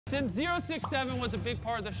Since 067 was a big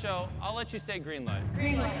part of the show, I'll let you say green light.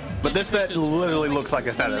 Green light. But this that literally looks like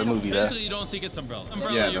it's out of the movie, though. So you don't think it's Umbrella?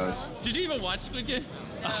 Yeah, it does. Did you even watch Squid Game?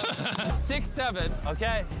 67,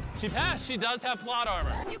 okay. She passed. She does have plot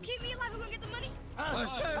armor. You keep me alive, we're gonna get the money?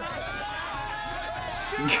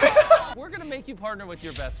 We're gonna make you partner with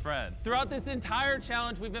your best friend. Throughout this entire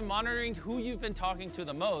challenge, we've been monitoring who you've been talking to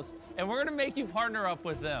the most, and we're gonna make you partner up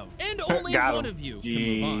with them. And only one of you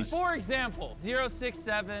can move on. For example,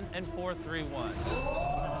 067 and 431.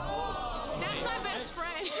 That's my best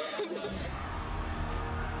friend.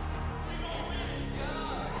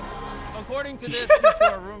 According to this, you two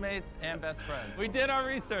are roommates and best friends. We did our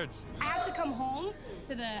research. I have to come home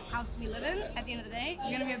to the house we live in at the end of the day.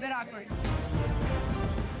 You're gonna be a bit awkward.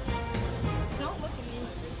 Don't look at me.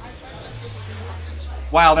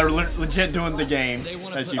 Wow, they're legit doing the game. They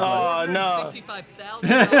want to as put you play. Oh no.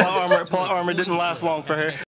 $65,000 Plot armor didn't last long for her.